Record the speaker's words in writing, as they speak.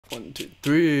1, 2,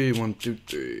 3. 1, 2,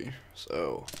 3.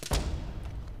 So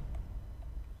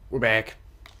we're back.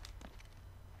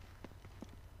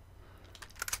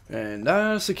 And I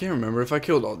honestly can't remember if I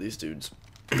killed all these dudes.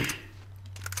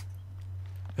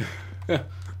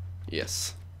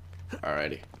 Yes.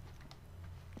 Alrighty.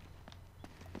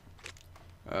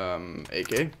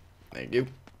 AK. Thank you.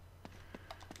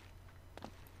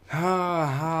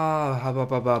 Ha ba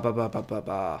ba ba ba ba ba ba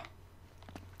ba.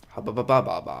 Ha ba ba ba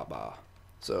ba ba ba.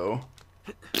 So.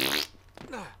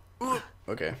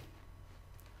 Okay.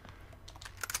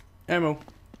 Ammo.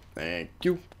 Thank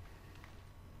you.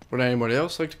 Would anybody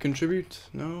else like to contribute?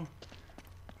 No?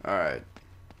 Alright.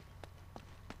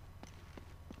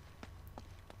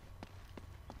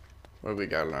 What do we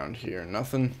got around here?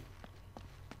 Nothing.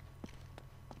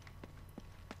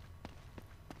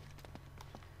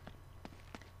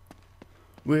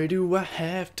 Where do I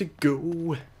have to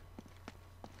go?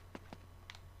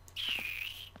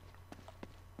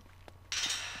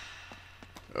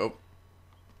 Oh.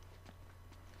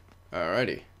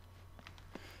 Alrighty.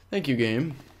 Thank you,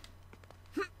 game.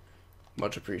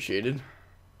 Much appreciated.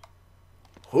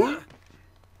 I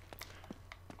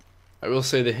will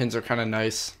say the hints are kind of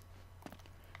nice,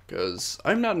 because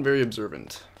I'm not very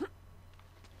observant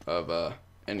of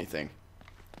anything.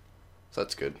 So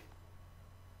that's good.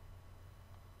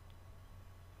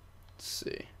 Let's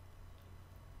see.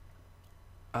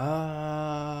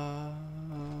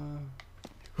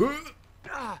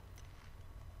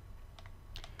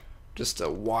 Just a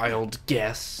wild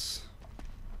guess.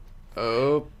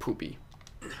 Oh, poopy.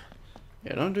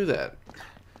 Yeah, don't do that.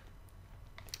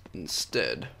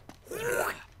 Instead.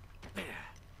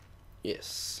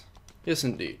 Yes. Yes,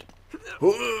 indeed.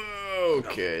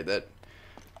 Okay, that...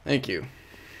 Thank you.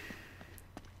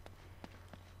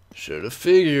 Should have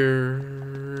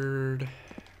figured.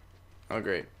 Oh,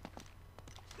 great.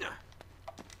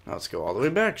 Now let's go all the way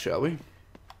back, shall we?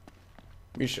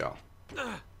 We shall.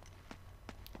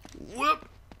 Whoop!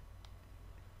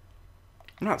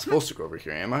 I'm not supposed to go over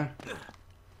here, am I?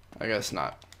 I guess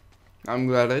not. I'm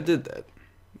glad I did that.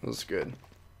 That was good.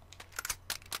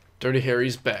 Dirty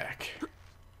Harry's back.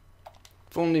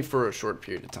 If only for a short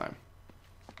period of time.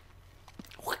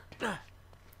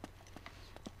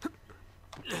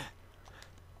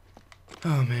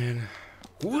 Oh, man.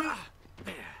 If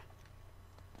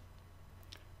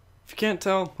you can't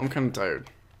tell, I'm kind of tired.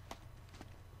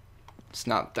 It's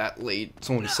not that late. It's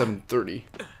only 7:30.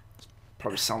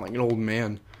 Probably sound like an old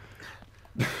man.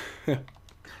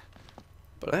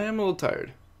 But I am a little tired.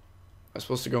 Am I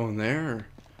supposed to go in there, or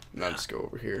not just go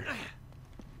over here?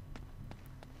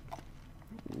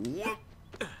 Whoop.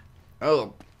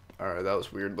 Oh, alright, that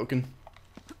was weird looking.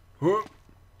 Whoop.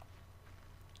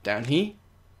 Down here?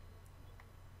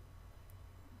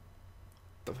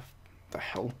 The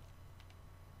hell?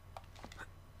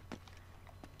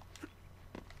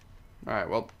 Alright,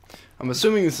 well, I'm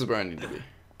assuming this is where I need to be.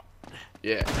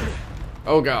 Yeah.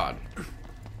 Oh god.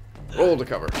 Roll to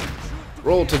cover.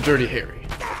 Roll to Dirty Harry.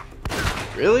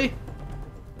 Really?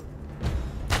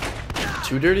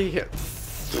 Too dirty? Yeah.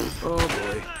 Oh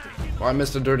boy. Well, I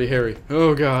missed a Dirty Harry.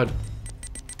 Oh god.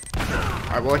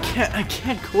 Alright, well I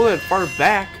can't go that far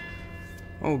back.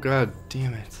 Oh god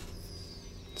damn it.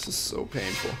 This is so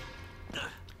painful.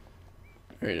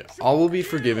 Alright, all will be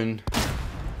forgiven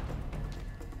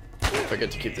if I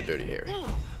get to keep the Dirty Harry.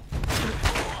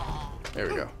 There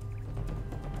we go.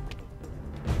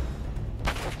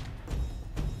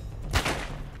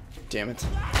 Damn it.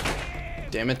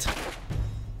 Damn it.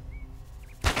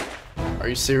 Are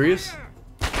you serious?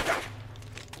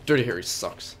 Dirty Harry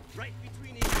sucks.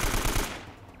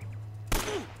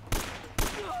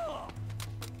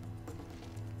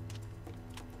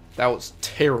 That was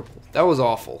terrible. That was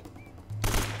awful.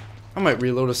 I might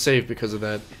reload a save because of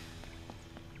that.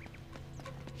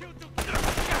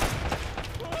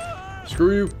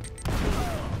 Screw you.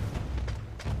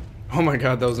 Oh my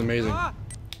god, that was amazing.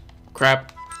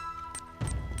 Crap.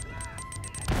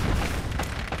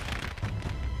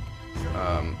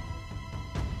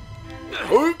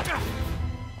 Oop.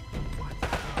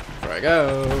 Frag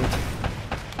out.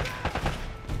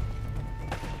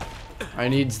 I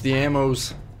needs the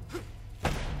ammos.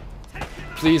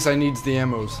 Please, I needs the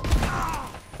ammos.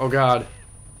 Oh god.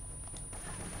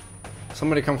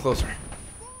 Somebody come closer.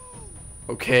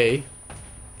 Okay.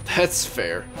 That's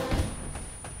fair.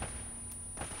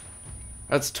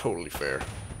 That's totally fair.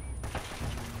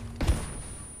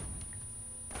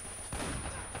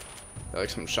 Like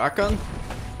some shotgun?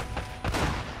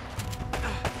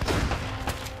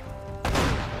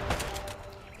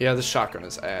 Yeah, this shotgun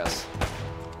is ass.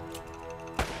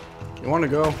 You wanna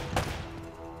go?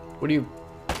 What do you...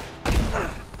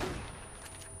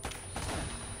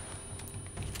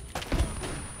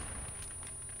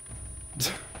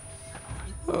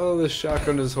 Oh, this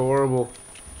shotgun is horrible.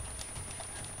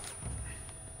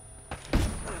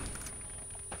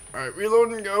 Alright,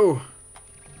 reload and go.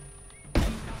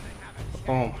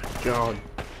 Oh my god.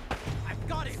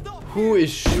 Who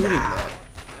is shooting that?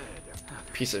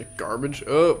 Piece of garbage.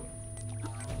 Oh.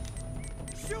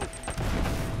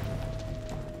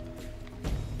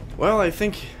 Well, I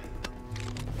think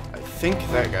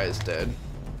that guy's dead.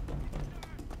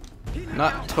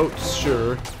 Not totes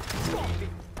sure.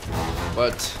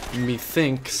 But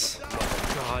methinks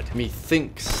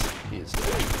he is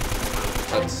dead.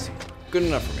 That's good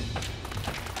enough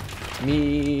for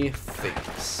me.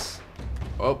 Methinks.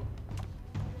 Oh.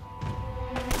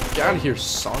 Get out of here,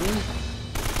 son.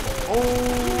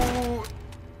 Oh.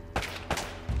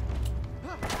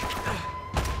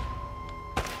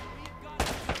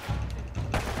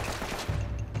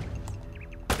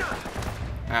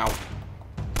 Ow.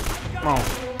 Come on.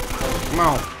 Come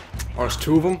on. Oh, there's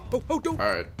two of them?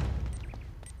 Alright.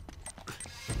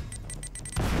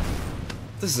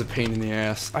 This is a pain in the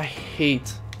ass. I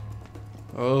hate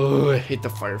the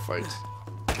firefights.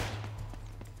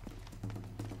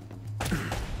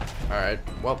 Alright,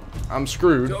 well, I'm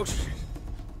screwed.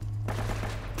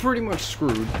 Pretty much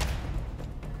screwed.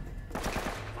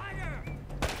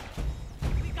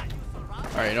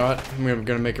 Alright, you know what? I'm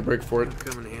gonna make a break for it.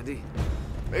 Coming handy.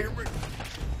 Make a break.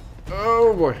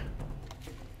 Oh boy.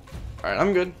 Alright,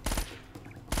 I'm good.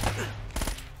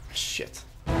 Shit.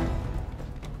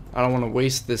 I don't want to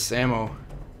waste this ammo.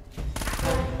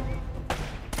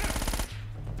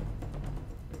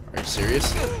 Are you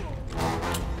serious?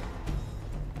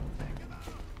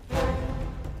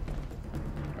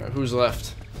 Alright, who's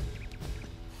left?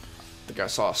 I think I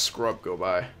saw a scrub go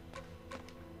by.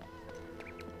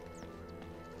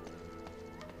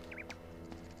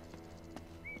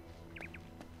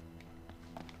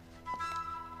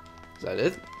 Is that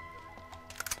it?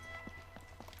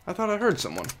 I thought I heard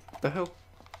someone. What the hell?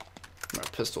 My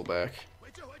pistol back.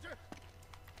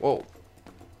 Whoa.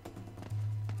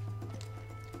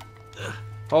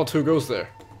 All two goes there.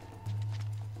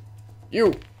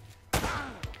 You!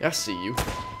 Yeah, I see you.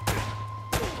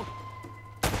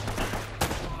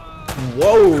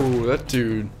 Whoa! That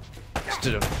dude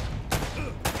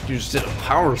just did a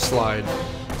power slide.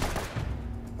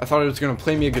 I thought he was gonna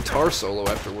play me a guitar solo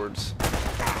afterwards.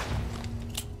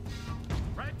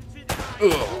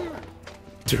 Ugh.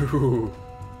 Dude.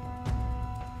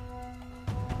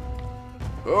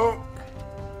 Oh.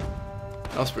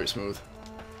 That was pretty smooth.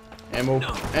 Ammo.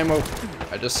 Ammo.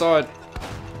 I just saw it.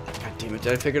 God damn it.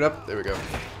 Did I pick it up? There we go.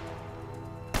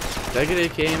 Did I get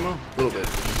AK ammo? A little bit.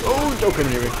 Oh, don't come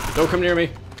near me. Don't come near me.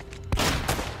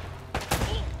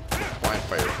 Blind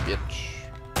fire, bitch.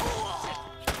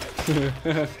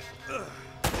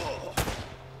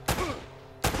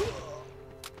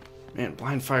 Man,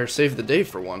 blind fire saved the day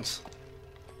for once.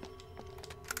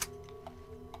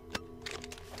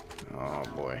 Oh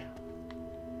boy.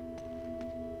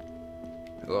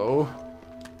 Hello?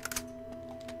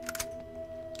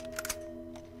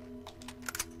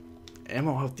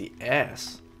 Ammo out the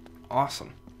ass.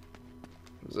 Awesome.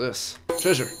 What's this?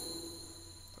 Treasure.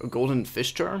 A golden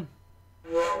fish charm?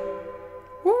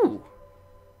 Woo!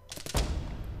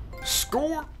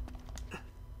 Score!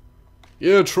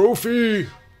 Yeah, trophy!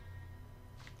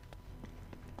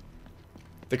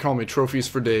 They call me Trophiez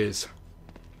for Dayz.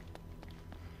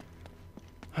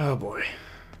 Oh boy.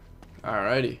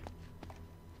 Alrighty.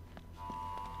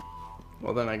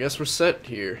 Well then I guess we're set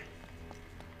here.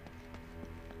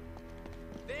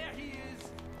 There he is.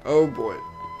 Oh boy.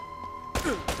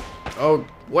 Oh,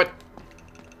 what?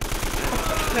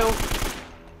 What the hell?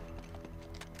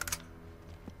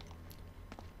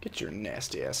 Get your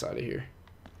nasty ass out of here.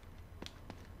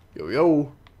 Yo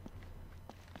yo.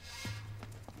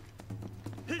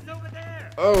 He's over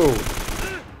there. Oh.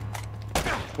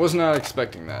 Was not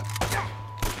expecting that.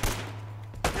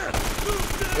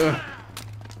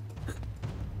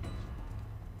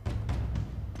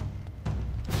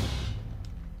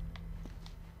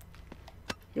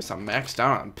 Guess I'm maxed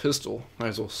out on pistol. Might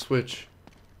as well switch.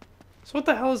 So what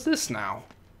the hell is this now?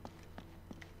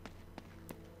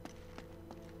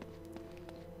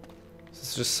 Is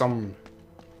this just some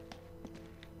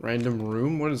random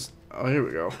room? What is... Oh, here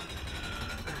we go.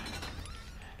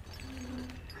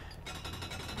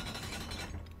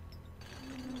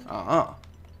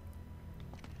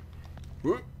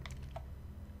 Whoop.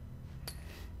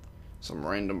 Some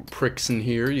random pricks in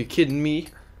here. You kidding me?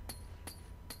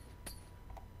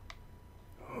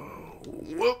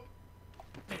 Whoop.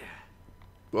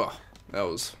 Well, that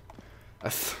was... I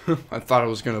thought I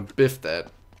was gonna biff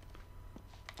that.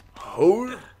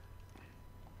 Ho.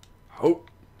 Ho.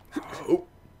 Ho.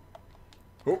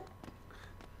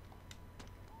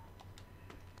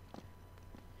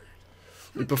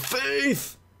 Leap of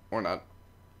faith! Or not.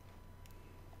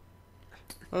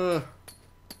 Might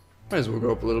as well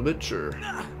go up a little bit, sure.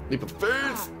 Leap of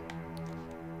faith!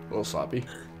 A little sloppy.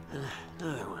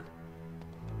 Another one.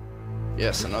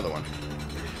 Yes, another one.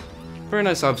 Very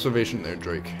nice observation there,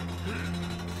 Drake.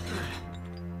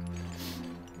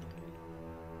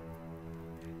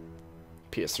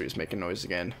 PS3 is making noise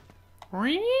again.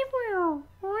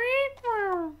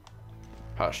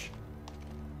 Hush.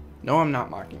 No, I'm not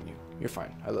mocking you. You're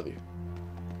fine. I love you.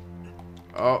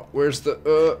 Oh, where's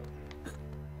the,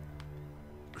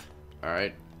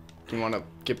 Alright. Do you want to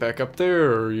get back up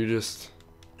there, or you just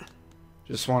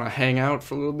want to hang out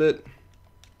for a little bit?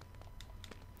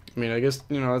 I mean, I guess,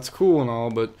 you know, that's cool and all,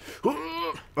 but...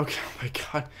 Okay, oh my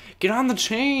god. Get on the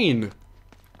chain!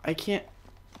 I can't...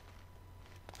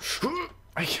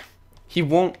 He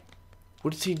won't...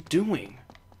 What is he doing?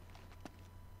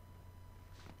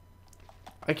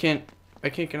 I can't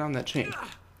get on that chain.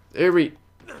 There we...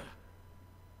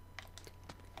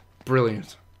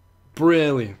 Brilliant.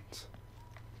 Brilliant.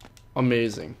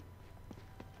 Amazing.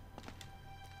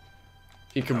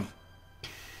 He can...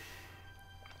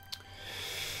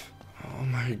 Oh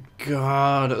my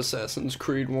god, Assassin's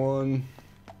Creed 1.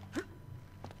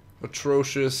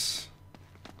 Atrocious.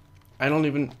 I don't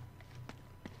even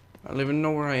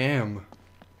know where I am.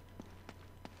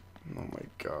 Oh my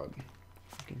god.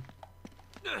 Fucking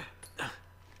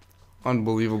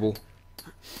unbelievable.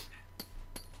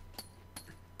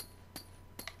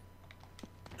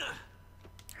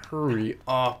 Hurry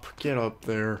up. Get up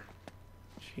there.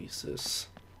 Jesus.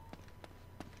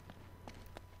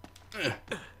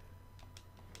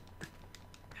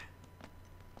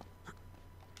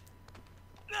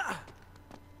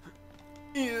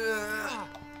 Yeah.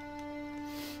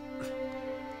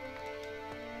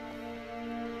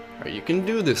 Alright, you can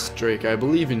do this, Drake. I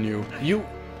believe in you.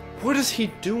 What is he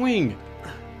doing?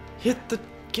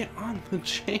 Get on the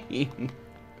chain.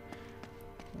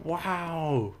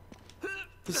 Wow.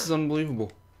 This is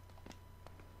unbelievable.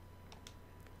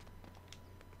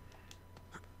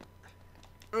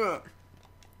 Oh.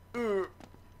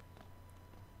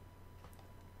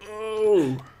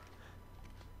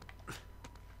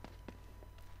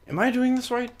 Am I doing this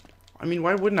right? I mean,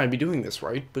 why wouldn't I be doing this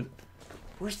right? But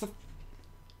where's the...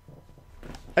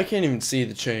 I can't even see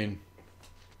the chain.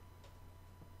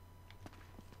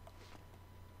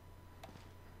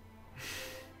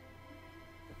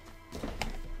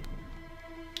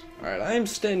 Alright, I am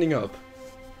standing up.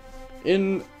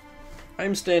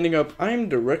 I'm standing up. I'm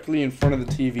directly in front of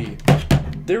the TV.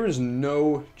 There is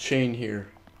no chain here.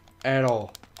 At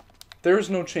all. There is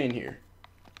no chain here.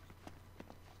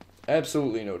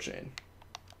 Absolutely no chain.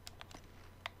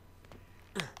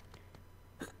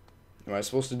 Am I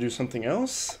supposed to do something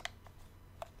else?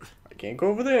 I can't go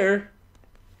over there.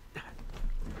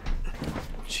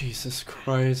 Jesus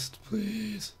Christ,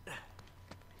 please.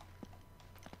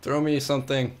 Throw me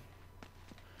something.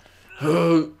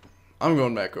 I'm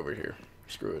going back over here.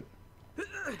 Screw it.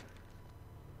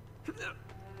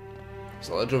 There's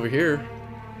a ledge over here.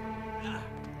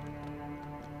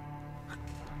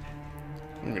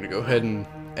 I'm gonna go ahead and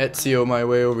Ezio my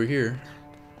way over here.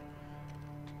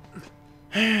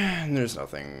 And there's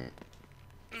nothing.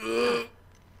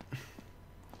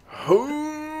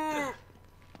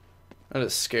 That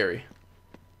is scary.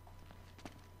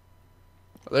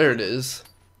 There it is.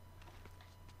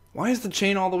 Why is the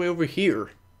chain all the way over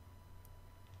here?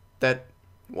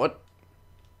 What?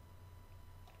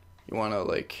 You wanna,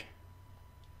 like...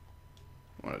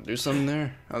 Wanna do something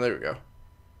there? Oh, there we go.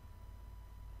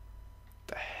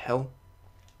 The hell?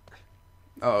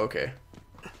 Oh, okay.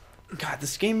 God,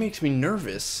 this game makes me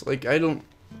nervous. Like, I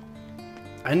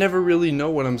never really know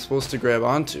what I'm supposed to grab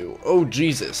onto. Oh,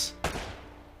 Jesus.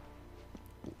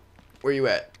 Where you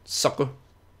at, sucker?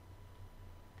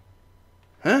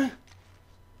 Huh?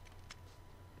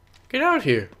 Get out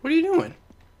here. What are you doing?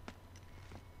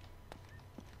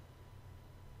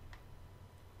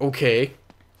 Okay.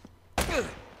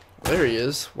 There he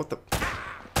is. What the...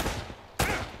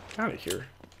 Get out of here.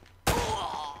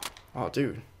 Oh,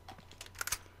 dude.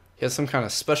 He has some kind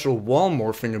of special wall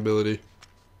morphing ability.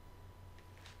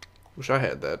 Wish I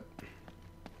had that.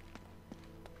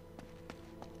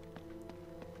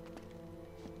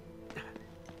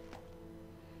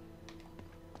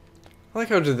 I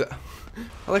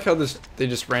like how they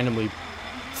just randomly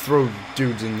throw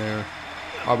dudes in there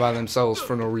all by themselves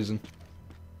for no reason.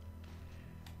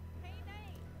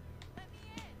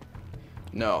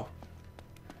 No.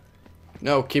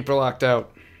 No, keep her locked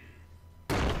out.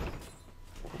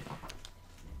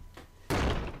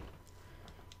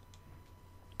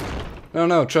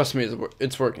 No, trust me,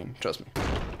 it's working. Trust me.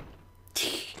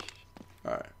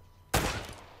 Alright.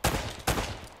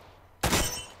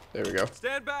 There we go.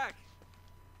 Stand back.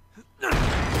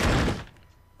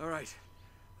 All right.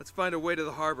 Let's find a way to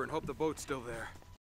the harbor and hope the boat's still there.